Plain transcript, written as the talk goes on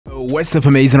What's up,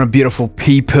 amazing and beautiful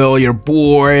people? Your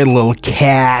boy, Lil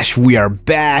Cash. We are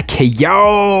back. Hey,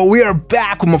 yo, we are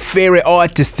back with my favorite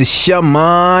artist, the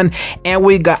SHAMAN. And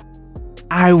we got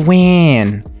I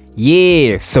Win.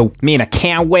 Yeah, so man, I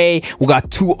can't wait. We got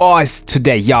 2 artists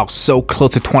today, y'all. So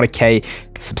close to 20K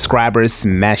subscribers.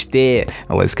 Smash that.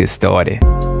 Now let's get started.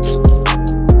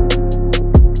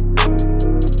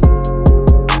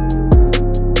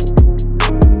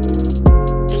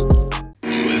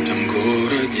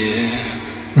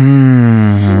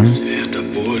 Света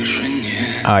больше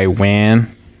нет. I Win.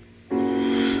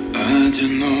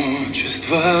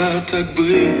 Одиночество так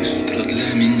быстро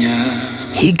для меня.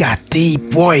 He got deep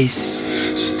voice.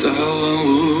 Стало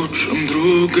лучшим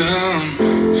другом.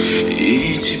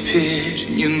 И теперь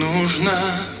не нужно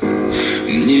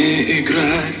мне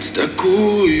играть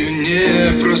такую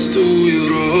непростую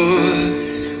роль.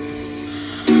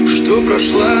 Что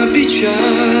прошла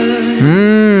печаль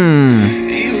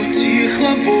и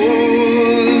утихла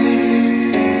боль.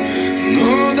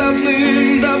 Но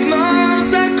давным-давно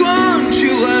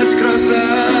закончилась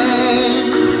гроза.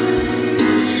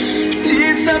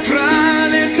 Птица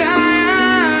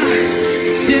пролетая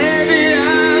с небе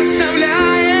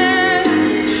оставляет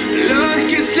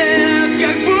легкий след,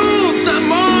 как будто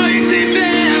мой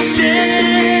тебе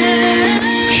ответ.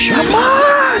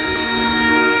 SHAMAN!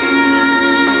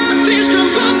 Слишком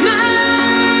поздно.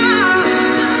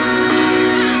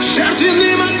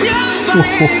 Жертвенным огнем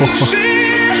своей души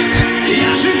я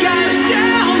сжигаю все,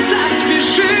 он так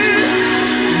спешит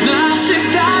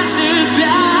навсегда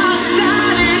тебя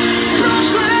оставить.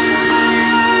 Прошлое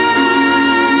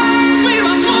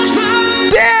невозможно.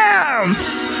 Damn!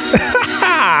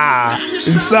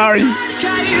 I'm sorry.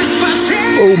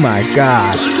 Oh my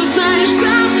god. Только знаешь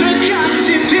завтра, как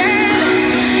теперь,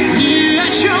 ни о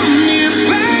чем не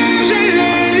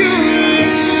пожалею.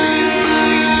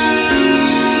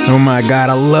 Oh my god,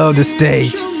 I love the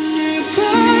stage. Не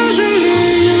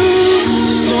пожалею.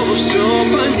 Снова все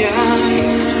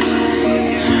понять,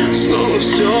 снова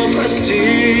все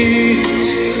простить.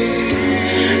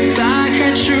 Так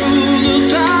хочу, но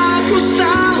так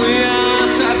устал я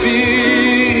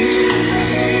топить.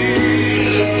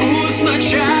 Пусть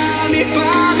ночами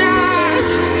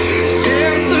память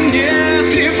сердце мне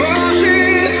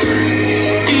тревожит,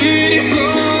 и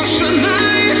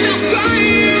непрошенной тоской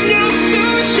в нем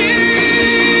стучит.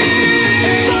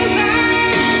 Поздно,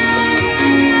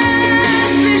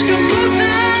 слишком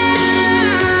поздно.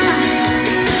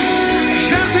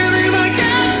 Жертвенным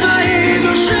огнем своей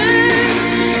души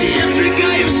я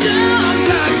сжигаю все, он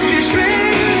так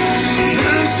спешит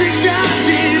навсегда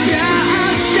тебя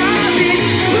оставить.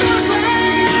 Прошлое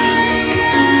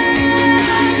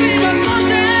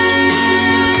невозможно.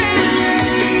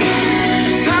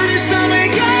 Станешь самой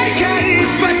горькой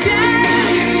из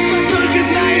потерь. Только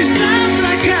знаешь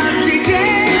завтра, как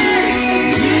теперь,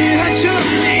 ни о чем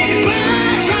не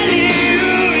пожалею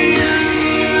я.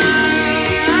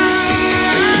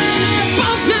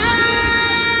 Поздно,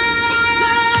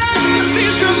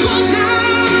 слишком поздно.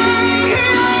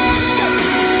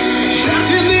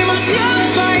 Жертвенным огнем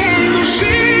своей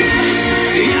души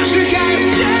я сжигаю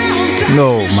все, он так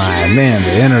No, man,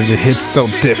 the energy hits so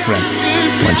different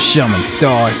when SHAMAN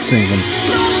starts singing.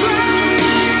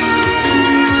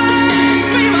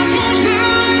 невозможно.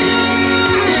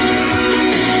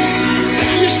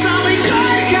 Станешь самой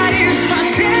горькой из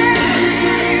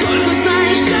потерь. Только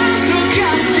знаешь завтра,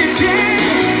 как теперь,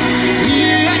 ни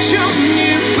о чем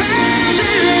не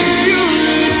пожалею.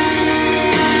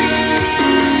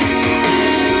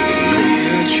 Ни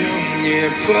о чем не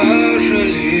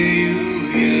пожалею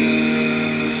я.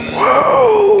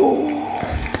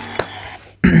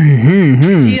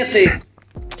 Где ты?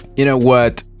 You know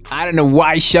what? I don't know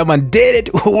why SHAMAN did it.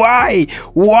 Why?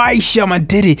 Why SHAMAN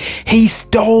did it? He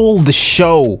stole the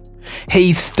show.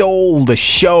 He stole the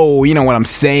show. You know what I'm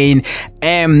saying?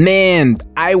 And man,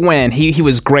 I Win. He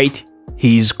was great.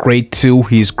 He's great too.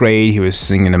 He's great. He was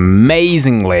singing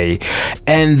amazingly.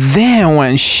 And then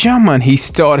when SHAMAN he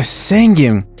started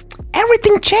singing,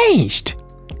 everything changed.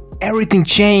 Everything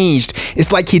changed.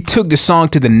 It's like he took the song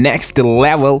to the next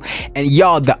level, and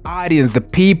y'all, the audience, the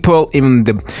people, even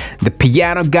the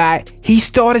piano guy, he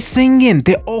started singing.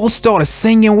 They all started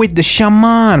singing with the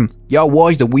SHAMAN. Y'all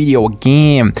watch the video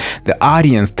again. The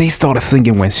audience, they started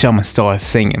singing when SHAMAN started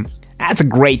singing. That's a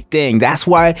great thing. That's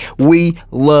why we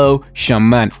love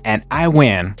SHAMAN. And I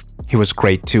Win. He was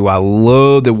great too. I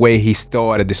love the way he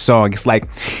started the song. It's like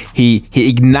he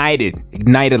ignited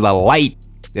a light.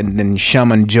 And then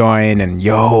SHAMAN joined, and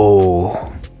yo,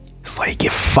 it's like a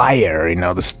fire, you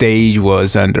know, the stage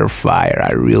was under fire.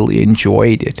 I really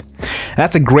enjoyed it.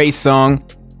 That's a great song.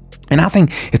 And I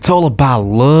think it's all about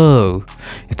love.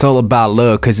 It's all about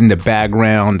love, because in the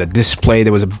background, the display,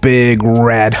 there was a big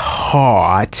red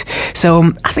heart.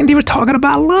 So I think they were talking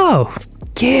about love.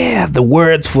 Yeah, the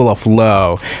words full of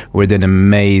love with an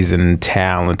amazing,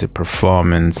 talented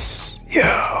performance.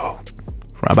 Yo.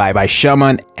 By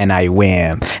SHAMAN and I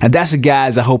Win. And that's it,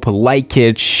 guys. I hope you like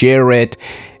it, share it.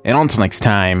 And until next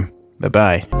time,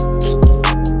 bye-bye.